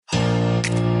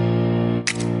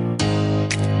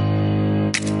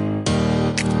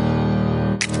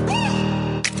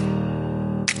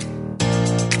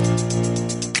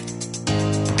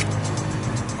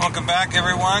back,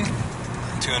 everyone,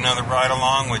 to another ride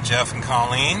along with Jeff and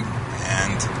Colleen,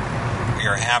 and we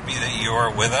are happy that you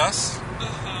are with us,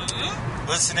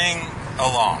 listening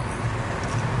along.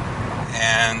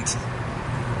 And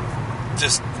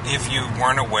just if you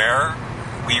weren't aware,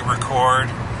 we record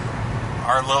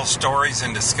our little stories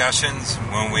and discussions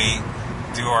when we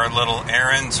do our little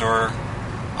errands or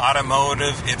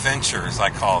automotive adventures, I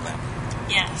call them.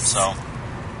 Yes. So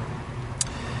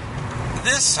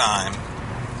this time,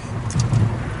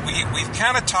 we've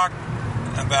kind of talked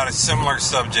about a similar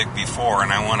subject before,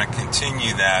 and I want to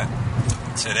continue that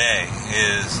today,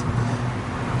 is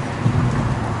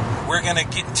we're going to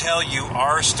tell you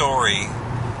our story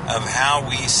of how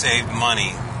we saved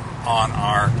money on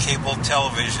our cable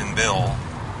television bill.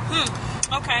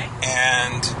 Okay.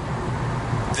 And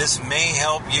this may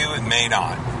help you, it may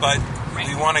not, but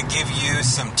we want to give you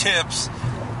some tips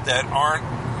that aren't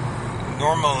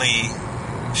normally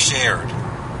shared.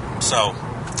 So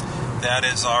that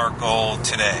is our goal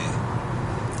today.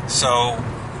 So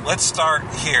let's start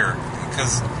here,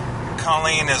 because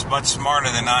Colleen is much smarter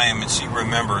than I am, and she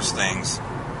remembers things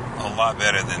a lot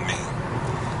better than me.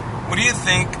 What do you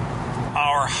think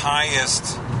our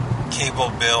highest cable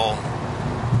bill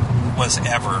was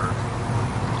ever?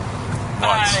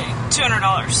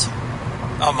 $200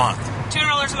 a month.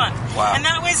 $200 a month. Wow. And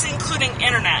that was including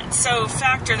internet, so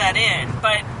factor that in.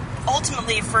 But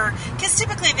ultimately, because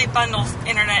typically they bundle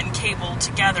internet and cable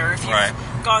together. If you've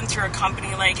gone through a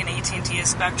company like an AT&T, a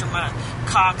Spectrum, a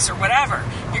Cox, or whatever,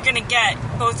 you're going to get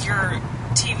both your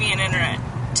TV and internet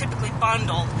typically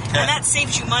bundled, and that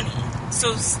saves you money.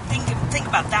 So think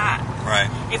about that. Right.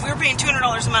 If we were paying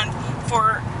 $200 a month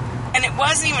for, and it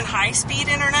wasn't even high-speed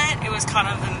internet, it was kind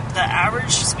of the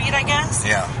average speed, I guess.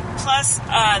 Yeah. Plus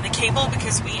the cable,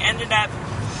 because we'd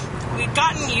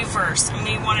gotten U-verse, and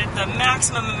we wanted the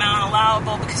maximum amount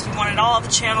allowable because we wanted all the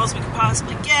channels we could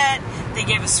possibly get. They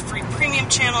gave us free premium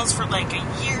channels for like a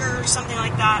year or something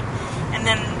like that. And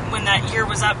then when that year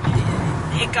was up,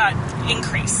 it got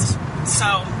increased.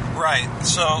 So right.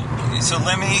 So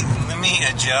let me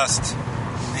adjust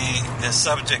the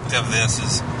subject of this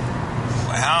is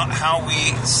how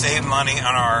we save money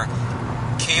on our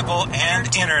cable and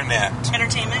internet.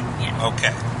 Entertainment, yeah.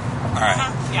 Okay. All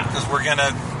right. Yeah. Because we're going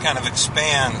to kind of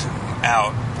expand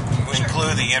out. We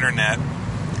include the internet.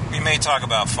 We may talk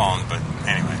about phones, but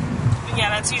anyway. Yeah,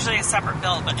 that's usually a separate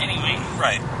bill, but anyway.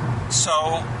 Right.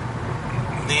 So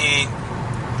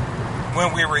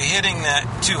when we were hitting that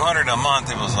 $200 a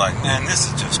month, it was like, man,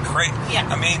 this is just great. Yeah.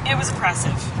 I mean, it was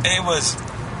oppressive. It was.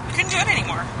 We couldn't do it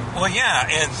anymore. Well, yeah,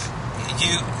 and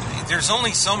there's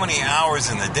only so many hours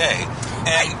in the day,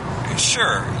 and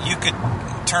sure, you could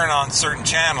turn on certain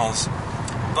channels,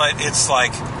 but it's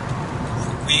like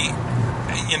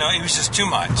it was just too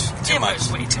much. It was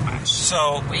way too much.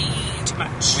 So way too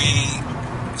much. We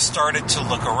started to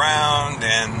look around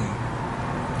and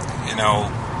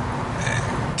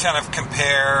kind of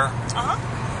compare.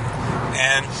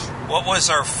 And what was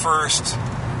our first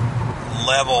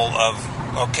level of?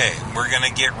 Okay, we're going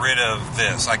to get rid of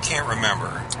this. I can't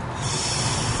remember.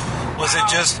 Was it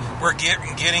just we're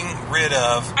getting rid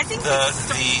of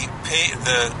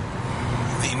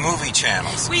the movie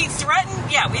channels? We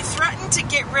threatened to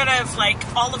get rid of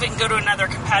all of it and go to another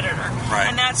competitor. Right.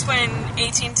 And that's when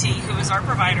AT&T, who was our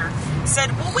provider,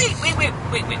 said, "Well, wait,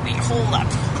 hold up.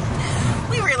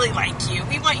 We really like you.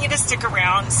 We want you to stick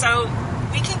around, so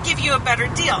we can give you a better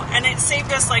deal." And it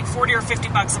saved us $40 or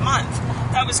 $50 a month.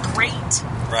 That was great.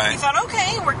 Right. We thought,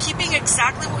 okay, we're keeping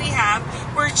exactly what we have.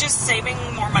 We're just saving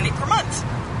more money per month.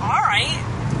 All right.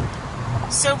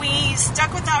 So we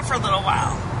stuck with that for a little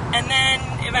while. And then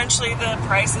eventually the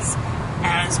prices,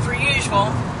 as per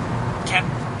usual, kept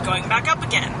going back up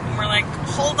again. And we're like,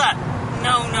 hold up.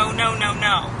 No.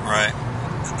 Right.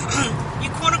 You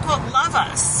quote-unquote love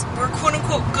us. We're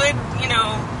quote-unquote good,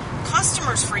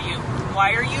 customers for you.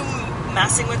 Why are you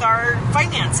messing with our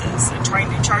finances and trying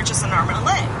to charge us an arm and a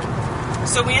leg?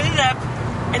 So we ended up,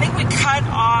 I think we cut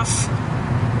off,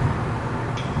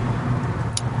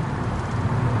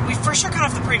 we for sure cut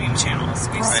off the premium channels.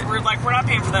 We're like, we're not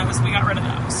paying for those. We got rid of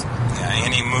those. Yeah,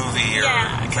 any movie or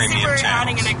premium they were channels.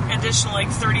 adding an additional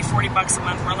 $30, $40 a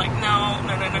month. We're like, no.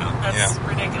 That's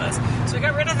ridiculous. So we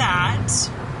got rid of that.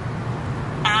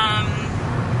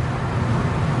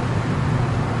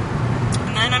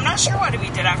 And then I'm not sure what we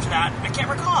did after that. I can't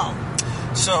recall.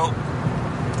 So,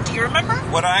 do you remember? I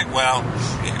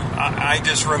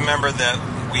just remember that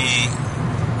we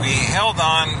held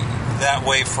on that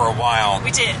way for a while.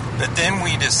 We did. But then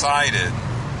we decided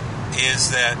is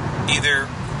that either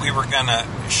we were going to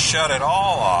shut it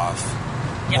all off,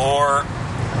 or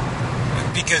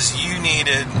because you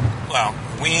needed well,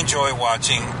 we enjoy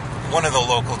watching one of the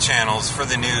local channels for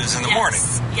the news in the morning.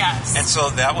 Yes. And so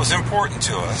that was important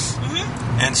to us.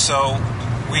 Mm-hmm. And so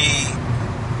we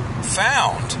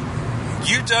found,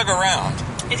 you dug around,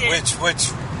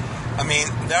 which I mean,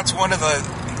 that's one of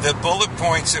the bullet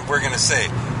points that we're going to say.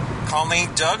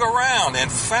 Colleen dug around and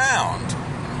found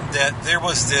that there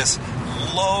was this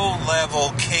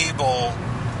low-level cable.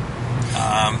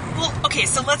 Well, okay,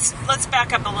 so let's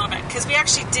back up a little bit, because we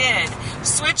actually did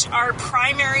switch our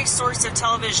primary source of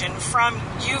television from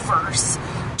Uverse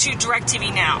to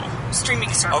DirecTV Now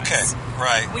streaming service. Okay,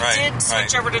 right. We did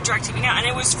switch over to DirecTV Now, and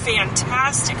it was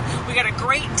fantastic. We got a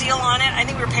great deal on it. I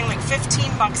think we were paying like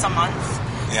 $15 a month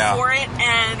for it,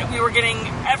 and we were getting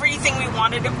everything we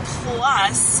wanted.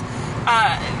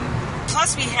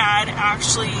 Plus we had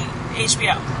actually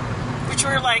HBO, which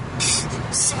we were like,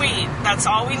 sweet, that's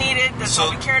all we needed, that's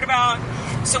all we cared about.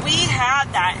 So we had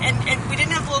that, and we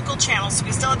didn't have local channels, so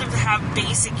we still had to have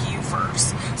basic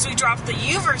Uverse. So we dropped the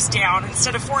Uverse down,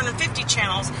 instead of 450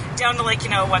 channels, down to like,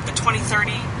 the 20,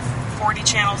 30, 40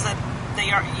 channels that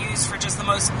they are used for just the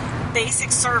most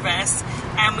basic service,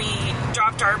 and we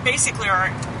dropped our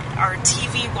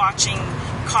TV watching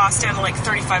cost down to like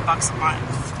 $35 a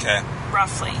month,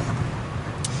 roughly.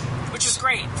 Which is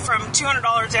great. From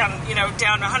 $200 down,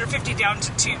 down to $150, down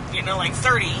to like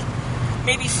 $30,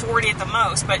 maybe $40 at the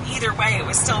most. But either way, it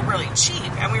was still really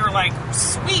cheap. And we were like,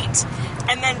 sweet.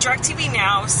 And then DirecTV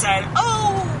Now said,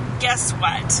 oh, guess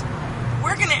what?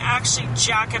 We're going to actually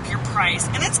jack up your price.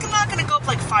 And it's not going to go up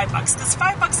like $5. Because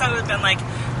 $5 I would have been like,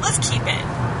 let's keep it.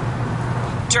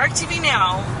 DirecTV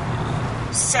Now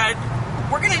said,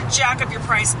 we're going to jack up your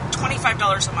price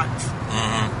 $25 a month.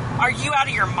 Mm-hmm. Are you out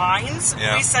of your minds?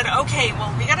 Yeah. We said, okay,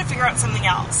 well, we got to figure out something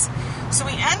else. So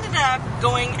we ended up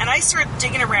going, and I started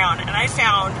digging around, and I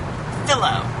found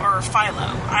Philo, or Philo.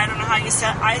 I don't know how you say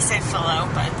it. I say Philo,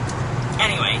 but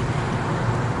anyway.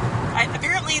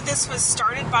 Apparently this was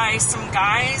started by some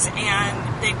guys,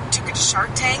 and they took it to Shark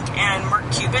Tank, and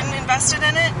Mark Cuban invested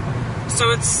in it.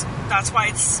 So that's why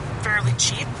it's fairly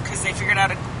cheap, because they figured out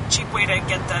a cheap way to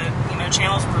get the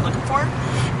channels we're looking for.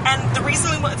 And the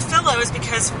reason we went with Philo is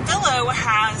because Philo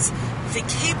has the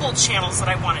cable channels that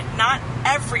I wanted. Not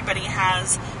everybody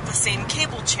has the same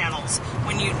cable channels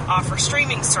when you offer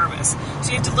streaming service.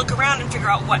 So you have to look around and figure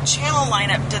out what channel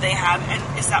lineup do they have, and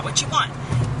is that what you want?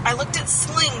 I looked at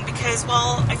Sling because,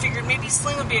 I figured maybe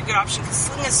Sling would be a good option, because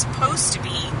Sling is supposed to be,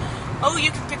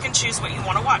 you can pick and choose what you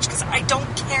want to watch, because I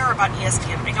don't care about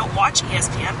ESPN. I don't watch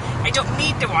ESPN. I don't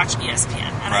need to watch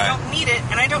ESPN. And I don't need it,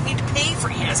 and I don't need to pay for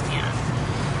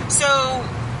ESPN. So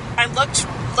I looked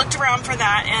around for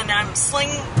that, and Sling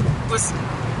was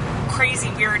crazy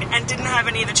weird and didn't have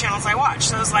any of the channels I watched.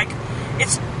 So I was like,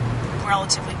 it's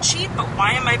relatively cheap, but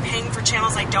why am I paying for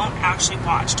channels I don't actually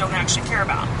watch, don't actually care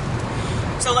about?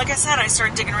 So like I said, I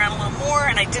started digging around a little more,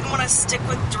 and I didn't want to stick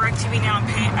with DirecTV Now and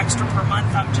pay extra per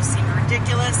month. That just seemed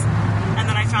ridiculous. And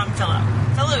then I found Philo.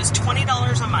 Philo is $20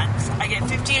 a month. I get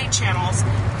 58 channels.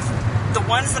 The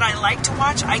ones that I like to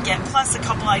watch, I get, plus a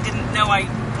couple I didn't know I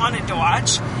wanted to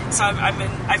watch. So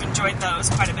I've enjoyed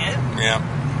those quite a bit. Yeah.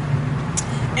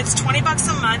 It's $20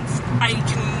 a month.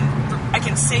 I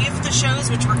can save the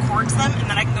shows, which records them, and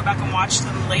then I can go back and watch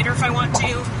them later if I want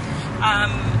to.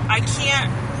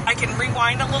 I can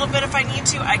rewind a little bit if I need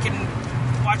to. I can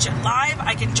watch it live.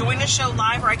 I can join a show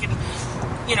live, or I can,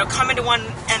 come into one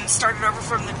and start it over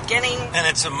from the beginning. And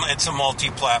it's a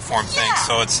multi-platform thing.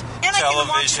 So it's and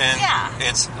television.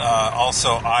 It's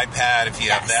also iPad if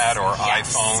you have that, or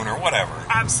iPhone or whatever.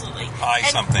 Absolutely.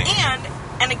 Something.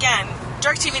 And again,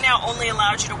 DirecTV Now only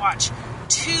allows you to watch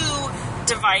 2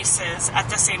 devices at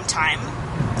the same time,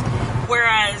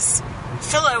 whereas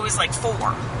Philo is like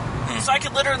 4. So I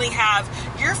could literally have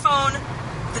your phone,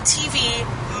 the TV,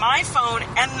 my phone,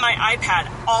 and my iPad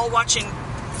all watching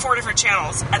 4 different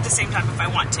channels at the same time if I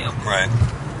want to. Right.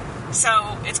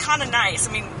 So it's kind of nice.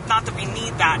 I mean, not that we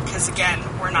need that, because again,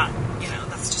 we're not,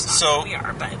 that's just not who we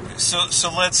are. But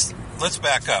so let's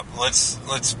back up. Let's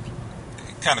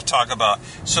kind of talk about.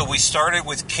 So we started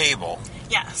with cable.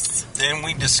 Yes. Then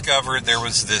we discovered there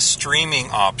was this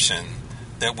streaming option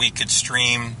that we could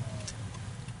stream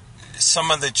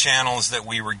some of the channels that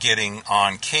we were getting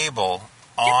on cable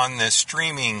on the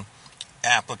streaming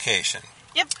application.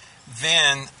 Yep.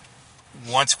 Then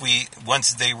once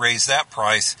they raised that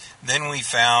price, then we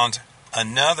found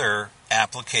another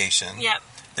application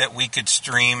that we could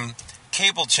stream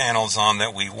cable channels on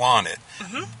that we wanted.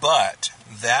 Mm-hmm. But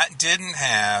that didn't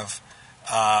have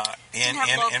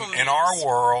in our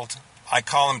world, I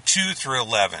call them 2 through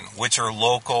 11, which are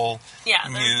local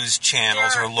news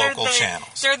channels or local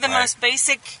channels. They're the most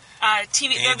basic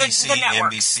TV, ABC, the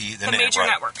networks, NBC, the major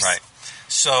networks. Right.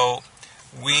 So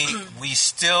we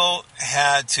still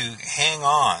had to hang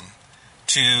on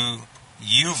to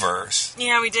UVerse.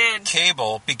 Yeah, we did.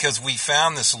 Cable, because we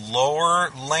found this lower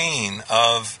lane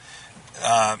of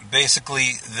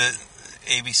basically the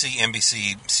ABC,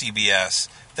 NBC, CBS,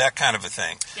 that kind of a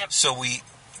thing. Yep. So we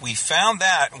found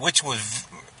that, which was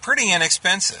pretty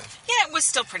inexpensive. Yeah, it was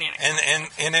still pretty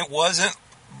inexpensive. And it wasn't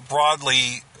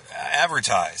broadly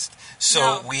advertised.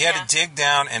 So we had to dig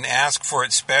down and ask for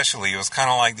it specially. It was kind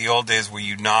of like the old days where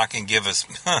you knock and give us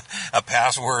a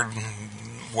password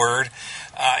word.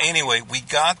 Anyway, we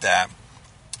got that.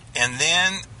 And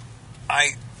then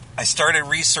I started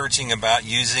researching about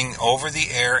using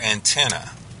over-the-air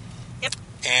antenna. Yep.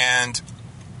 And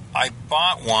I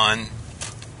bought one,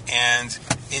 and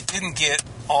it didn't get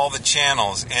all the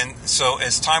channels. And so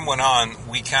as time went on,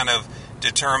 we kind of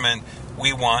determined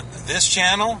we want this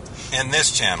channel and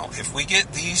this channel. If we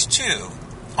get these two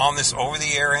on this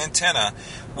over-the-air antenna,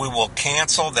 we will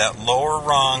cancel that lower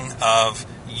rung of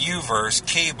UVerse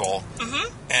cable,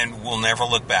 and we'll never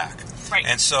look back. Right.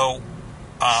 And so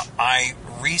I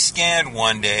rescanned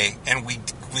one day, and we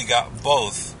got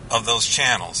both of those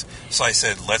channels. So I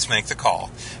said, let's make the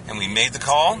call. And we made the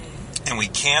call, and we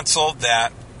canceled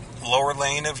that lower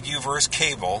lane of UVerse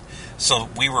cable, so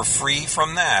we were free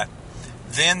from that.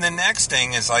 Then the next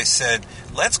thing is I said,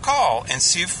 let's call and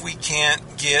see if we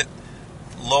can't get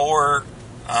lower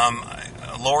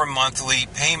monthly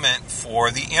payment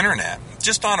for the internet.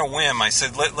 Just on a whim, I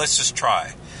said, let's just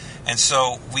try. And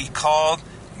so we called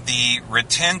the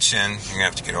retention. You're going to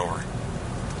have to get over.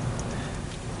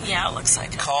 Yeah, it looks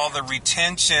like it. Call the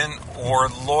retention or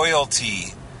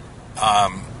loyalty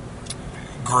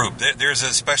group. There's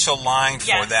a special line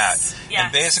for that. Yes.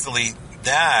 And basically,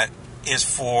 that is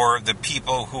for the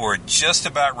people who are just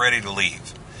about ready to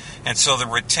leave. And so the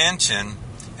retention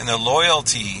and the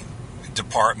loyalty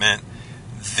department,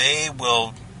 they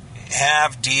will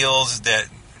have deals that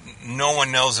no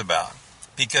one knows about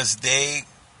because they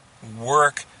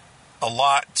work a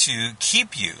lot to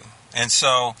keep you. And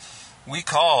so we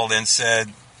called and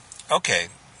said, okay,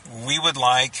 we would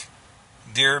like,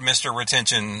 dear Mr.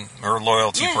 Retention or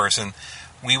loyalty person,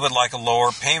 we would like a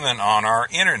lower payment on our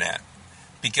internet.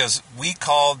 Because we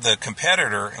called the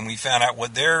competitor and we found out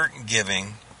what they're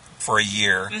giving for a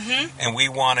year, and we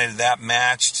wanted that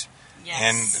matched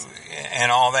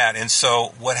and all that. And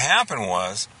so what happened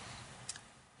was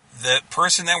the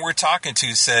person that we're talking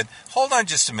to said, hold on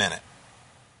just a minute.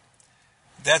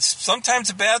 That's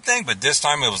sometimes a bad thing, but this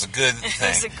time it was a good thing. It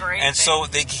was a great and thing. so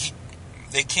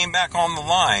they came back on the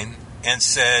line and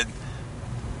said,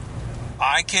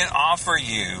 I can offer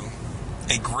you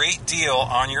a great deal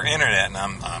on your internet. And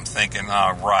I'm thinking,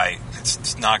 right,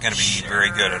 it's not going to be very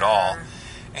good at all.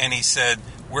 And he said,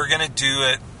 we're going to do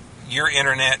it. Your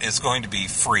internet is going to be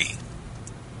free.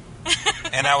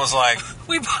 And I was like,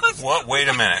 we both. What? Wait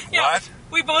a minute. Yeah, what?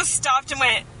 We both stopped and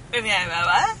went,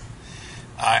 what?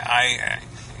 I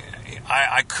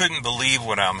couldn't believe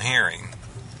what I'm hearing.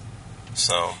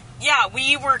 So. Yeah,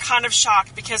 we were kind of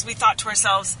shocked because we thought to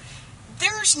ourselves,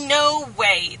 there's no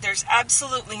way, there's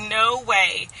absolutely no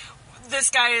way this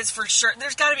guy is for sure.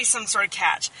 There's got to be some sort of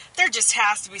catch. There just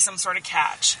has to be some sort of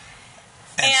catch.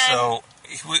 And so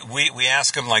we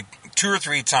asked him like 2 or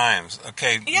 3 times.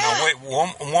 Okay, no, wait,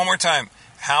 one more time.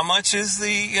 How much is the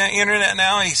internet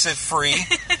now? And he said free.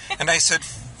 And I said,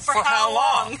 for how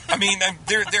long? I mean,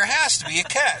 there has to be a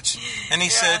catch. And he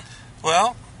said,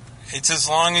 well, it's as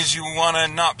long as you want to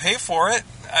not pay for it.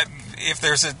 If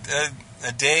there's a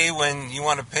day when you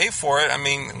want to pay for it, I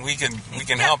mean, we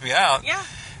can help you out. Yeah.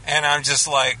 And I'm just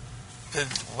like, well,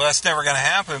 that's never going to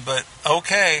happen, but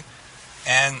okay.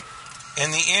 And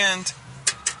in the end,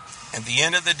 at the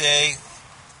end of the day,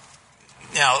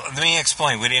 now let me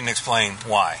explain. We didn't explain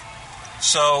why.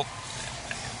 So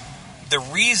the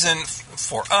reason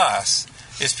for us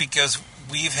is because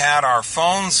we've had our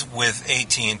phones with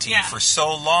AT&T for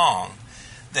so long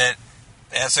that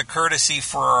as a courtesy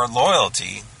for our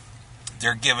loyalty,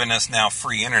 they're giving us now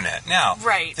free internet. Now,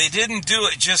 they didn't do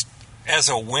it just as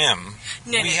a whim.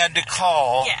 We had to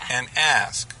call and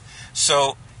ask.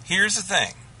 So here's the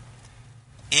thing.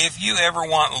 If you ever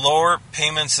want lower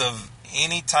payments of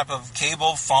any type of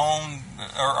cable, phone,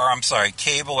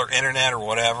 cable or internet or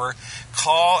whatever,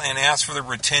 call and ask for the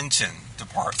retention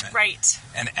department. Right.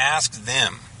 And ask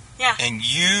them. Yeah. And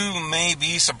you may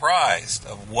be surprised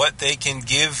of what they can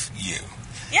give you.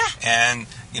 Yeah. And,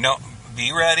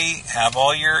 be ready, have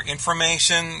all your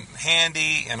information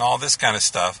handy and all this kind of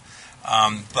stuff.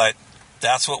 But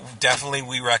that's what definitely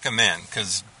we recommend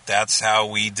because that's how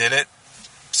we did it.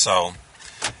 So,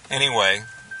 anyway,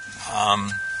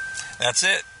 That's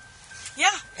it.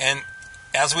 Yeah. And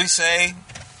as we say,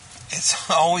 it's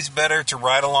always better to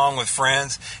ride along with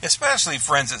friends, especially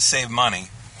friends that save money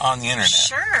on the internet.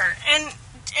 Sure.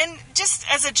 And just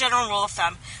as a general rule of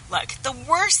thumb, look, the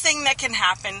worst thing that can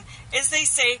happen is they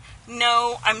say,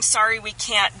 no, I'm sorry, we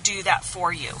can't do that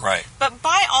for you. Right. But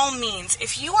by all means,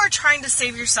 if you are trying to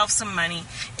save yourself some money,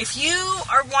 if you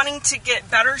are wanting to get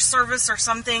better service or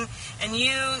something, and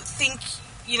you think,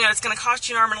 it's going to cost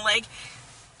you an arm and a leg,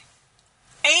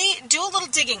 do a little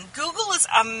digging. Google is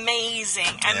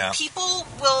amazing, and people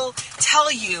will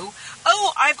tell you,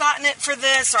 oh, I've gotten it for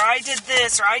this, or I did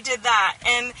this, or I did that,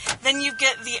 and then you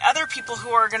get the other people who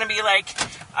are going to be like,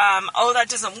 oh, that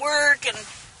doesn't work, and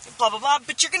blah blah blah.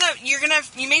 But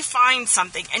you may find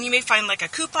something, and you may find like a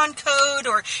coupon code,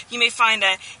 or you may find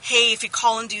hey, if you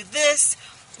call and do this.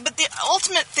 But the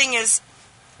ultimate thing is,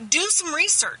 do some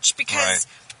research, because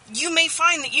you may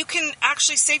find that you can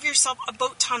actually save yourself a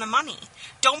boat ton of money.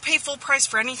 Don't pay full price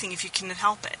for anything if you can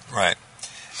help it. Right.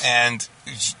 And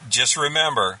just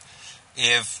remember,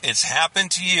 if it's happened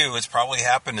to you, it's probably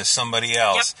happened to somebody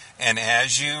else. Yep. And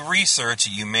as you research,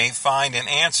 you may find an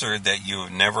answer that you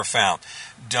have never found.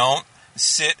 Don't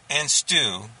sit and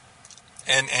stew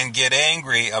and get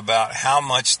angry about how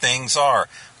much things are.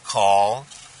 Call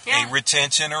a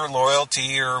retention or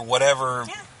loyalty or whatever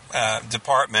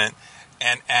department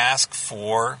and ask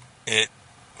for it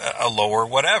a lower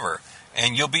whatever.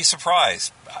 And you'll be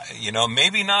surprised.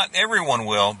 Maybe not everyone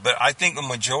will, but I think the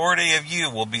majority of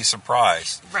you will be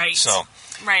surprised. Right. So,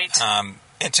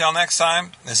 until next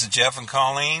time, this is Jeff and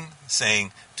Colleen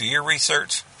saying, do your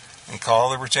research and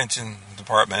call the retention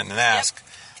department and ask.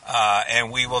 And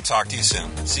we will talk to you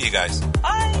soon. See you guys.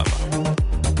 Bye. Bye-bye.